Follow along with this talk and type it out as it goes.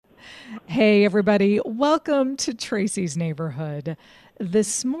Hey, everybody. Welcome to Tracy's Neighborhood.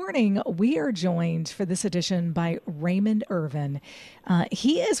 This morning, we are joined for this edition by Raymond Irvin.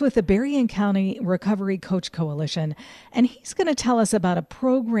 He is with the Berrien County Recovery Coach Coalition, and he's going to tell us about a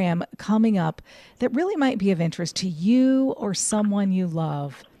program coming up that really might be of interest to you or someone you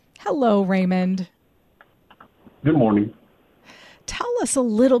love. Hello, Raymond. Good morning. Tell us a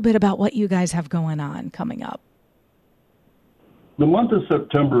little bit about what you guys have going on coming up. The month of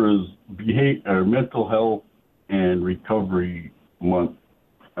September is mental health and recovery month,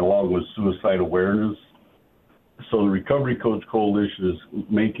 along with suicide awareness. So the Recovery Coach Coalition is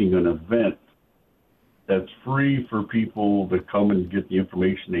making an event that's free for people to come and get the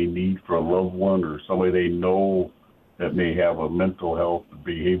information they need for a loved one or somebody they know that may have a mental health,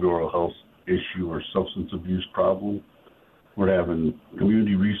 behavioral health issue, or substance abuse problem. We're having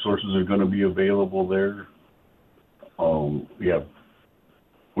community resources are going to be available there.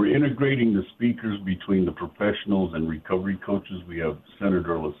 We're integrating the speakers between the professionals and recovery coaches. We have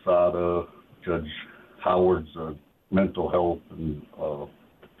Senator Lasada, Judge Howard's mental health and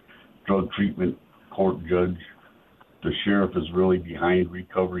drug treatment court judge. The sheriff is really behind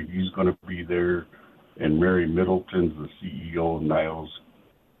recovery. He's going to be there. And Mary Middleton's the CEO of Niles.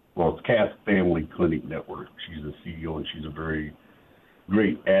 Well, it's Cass Family Clinic Network. She's the CEO, and she's a very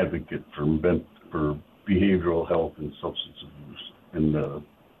great advocate for behavioral health and substance abuse in the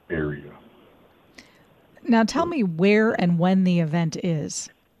area. Now, tell me where and when the event is.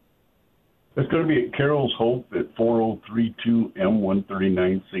 It's going to be at Carol's Hope at 4032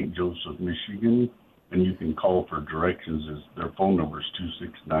 M139 St. Joseph, Michigan. And you can call for directions. Their phone number is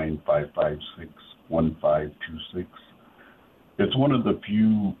 269-556-1526. It's one of the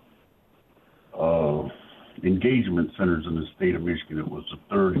few engagement centers in the state of Michigan. It was the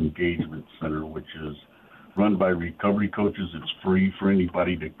third engagement center, which is run by recovery coaches. It's free for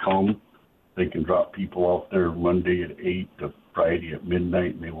anybody to come. They can drop people off there Monday at 8 to Friday at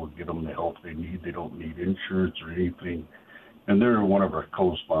midnight, and they will get them the help they need. They don't need insurance or anything. And they're one of our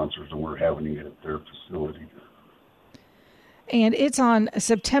co-sponsors, and we're having it at their facility. And it's on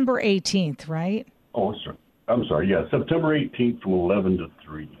September 18th, right? Oh, I'm sorry. Yeah, September 18th from 11 to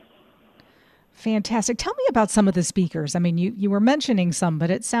 3. Fantastic. Tell me about some of the speakers. I mean, you were mentioning some,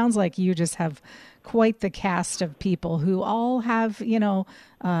 but it sounds like you just have quite the cast of people who all have,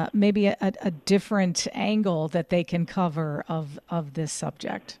 maybe a different angle that they can cover of this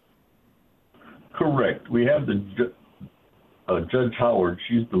subject. Correct. We have the Judge Howard.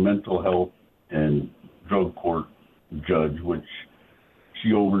 She's the mental health and drug court judge, which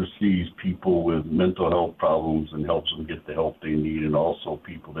she oversees people with mental health problems and helps them get the help they need, and also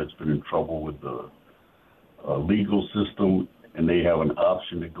people that's been in trouble with the legal system, and they have an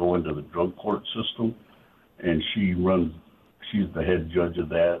option to go into the drug court system. And she's the head judge of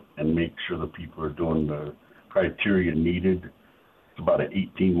that and makes sure the people are doing the criteria needed. It's about an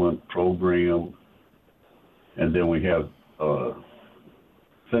 18-month program. And then we have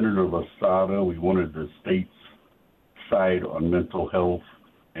Senator Lasada. We wanted the state's side on mental health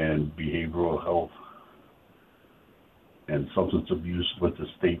and behavioral health and substance abuse, what the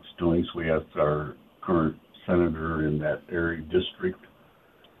state's doing. So we asked our current senator in that area district.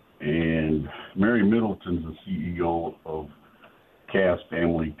 And Mary Middleton's the CEO of Cass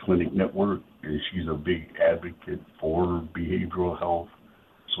Family Clinic Network, and she's a big advocate for behavioral health.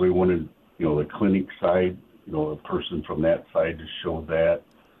 So we wanted, the clinic side, a person from that side to show that.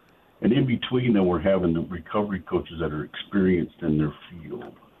 And in between them, we're having the recovery coaches that are experienced in their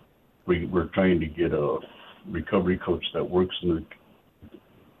field. We're trying to get a recovery coach that works in the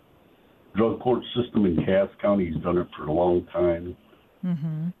drug court system in Cass County. He's done it for a long time.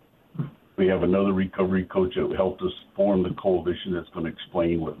 Mm-hmm. We have another recovery coach that helped us form the coalition that's going to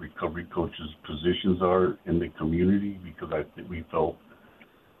explain what recovery coaches' positions are in the community, because I think we felt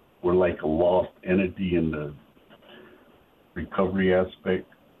we're like a lost entity in the recovery aspect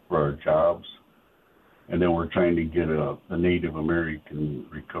for our jobs. And then we're trying to get a Native American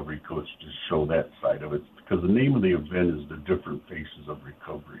recovery coach to show that side of it, because the name of the event is The Different Faces of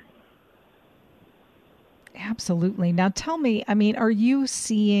Recovery. Absolutely. Now tell me, are you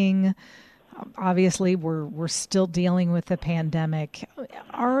seeing, obviously we're still dealing with the pandemic.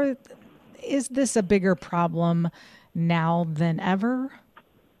 Is this a bigger problem now than ever?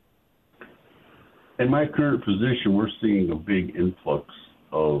 In my current position, we're seeing a big influx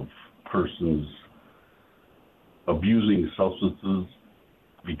of persons abusing substances,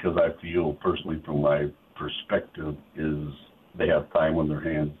 because I feel personally from my perspective is they have time on their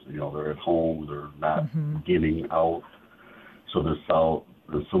hands. They're at home, they're not getting out. So the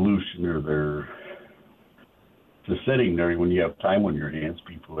solution, or they're just sitting there when you have time on your hands.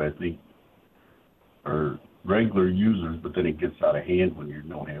 People, I think, are regular users, but then it gets out of hand when you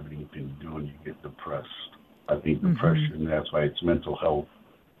don't have anything to do and you get depressed. I think depression, that's why it's mental health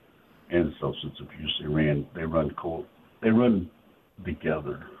and substance abuse. They run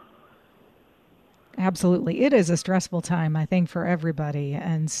together. Absolutely. It is a stressful time, I think, for everybody.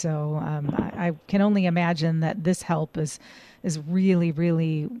 And so I can only imagine that this help is really,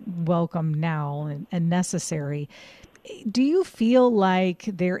 really welcome now and necessary. Do you feel like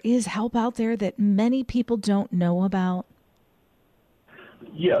there is help out there that many people don't know about?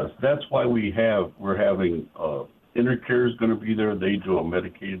 Yes, that's why we're having Intercare is going to be there. They do a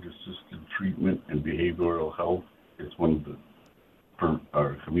medicated assisted treatment and behavioral health. It's one of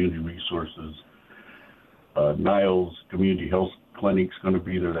our community resources. Niles Community Health Clinic's going to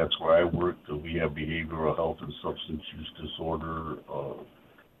be there. That's where I work. So we have behavioral health and substance use disorder.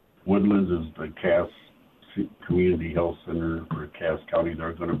 Woodlands is the Cass Community Health Center for Cass County.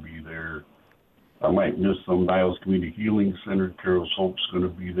 They're going to be there. I might miss some. Niles Community Healing Center, Carol's Hope's going to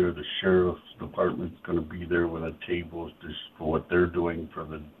be there. The Sheriff's Department's going to be there with a table just for what they're doing for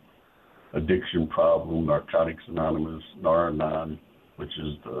the addiction problem. Narcotics Anonymous, Nar-Anon, which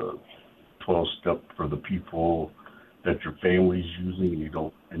is the 12-step for the people that your family's using,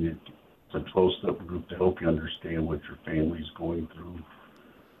 and it's a 12-step group to help you understand what your family's going through.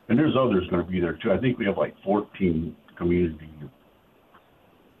 And there's others going to be there too. I think we have like 14 community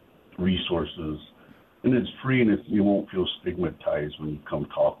resources, and it's free, and you won't feel stigmatized when you come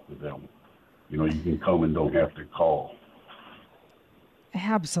talk with them. You can come and don't have to call.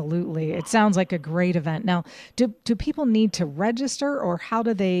 Absolutely. It sounds like a great event. Now, do people need to register, or how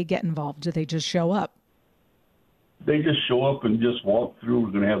do they get involved? Do they just show up? They just show up and just walk through.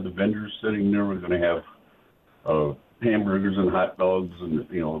 We're going to have the vendors sitting there. We're going to have hamburgers and hot dogs and,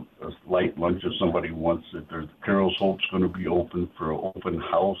 a light lunch if somebody wants it. Carol's Hope's going to be open for an open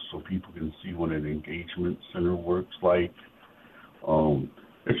house so people can see what an engagement center works like.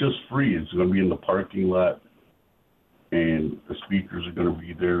 It's just free. It's going to be in the parking lot, and the speakers are going to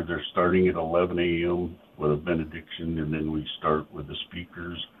be there. They're starting at 11 a.m. with a benediction, and then we start with the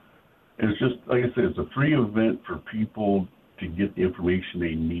speakers. And it's just, like I said, it's a free event for people to get the information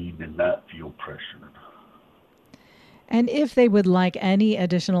they need and not feel pressured. And if they would like any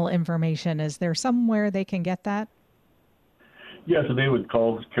additional information, is there somewhere they can get that? Yeah, so they would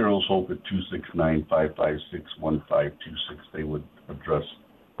call Carol's Hope at 269-556-1526. They would address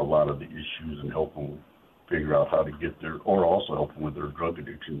a lot of the issues and help them figure out how to get there, or also help them with their drug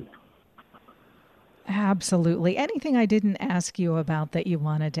addiction. Absolutely. Anything I didn't ask you about that you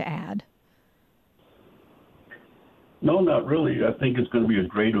wanted to add? No, not really. I think it's going to be a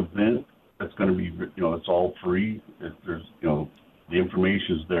great event. It's going to be, it's all free. There's, the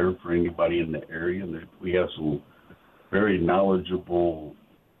information's there for anybody in the area. And we have some very knowledgeable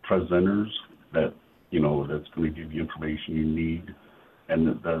presenters that's going to give you information you need.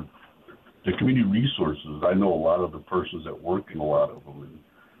 And the community resources, I know a lot of the persons that work in a lot of them. And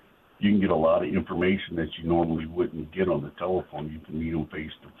you can get a lot of information that you normally wouldn't get on the telephone. You can meet them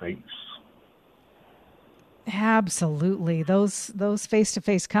face to face. Absolutely. Those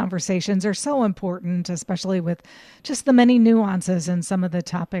face-to-face conversations are so important, especially with just the many nuances and some of the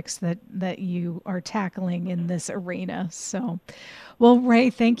topics that you are tackling in this arena. So, well, Ray,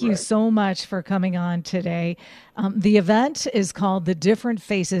 thank you so much for coming on today. The event is called The Different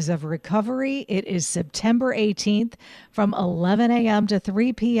Faces of Recovery. It is September 18th from 11 a.m. to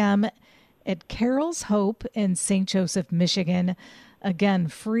 3 p.m. at Carol's Hope in St. Joseph, Michigan. Again,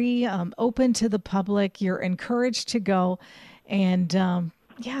 free, open to the public. You're encouraged to go. And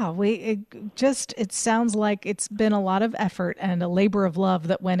it sounds like it's been a lot of effort and a labor of love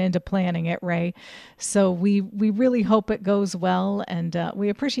that went into planning it, Ray. So we really hope it goes well, and we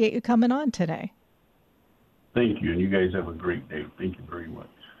appreciate you coming on today. Thank you, and you guys have a great day. Thank you very much.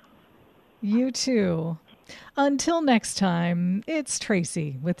 You too. Until next time, it's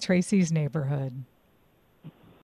Tracy with Tracy's Neighborhood.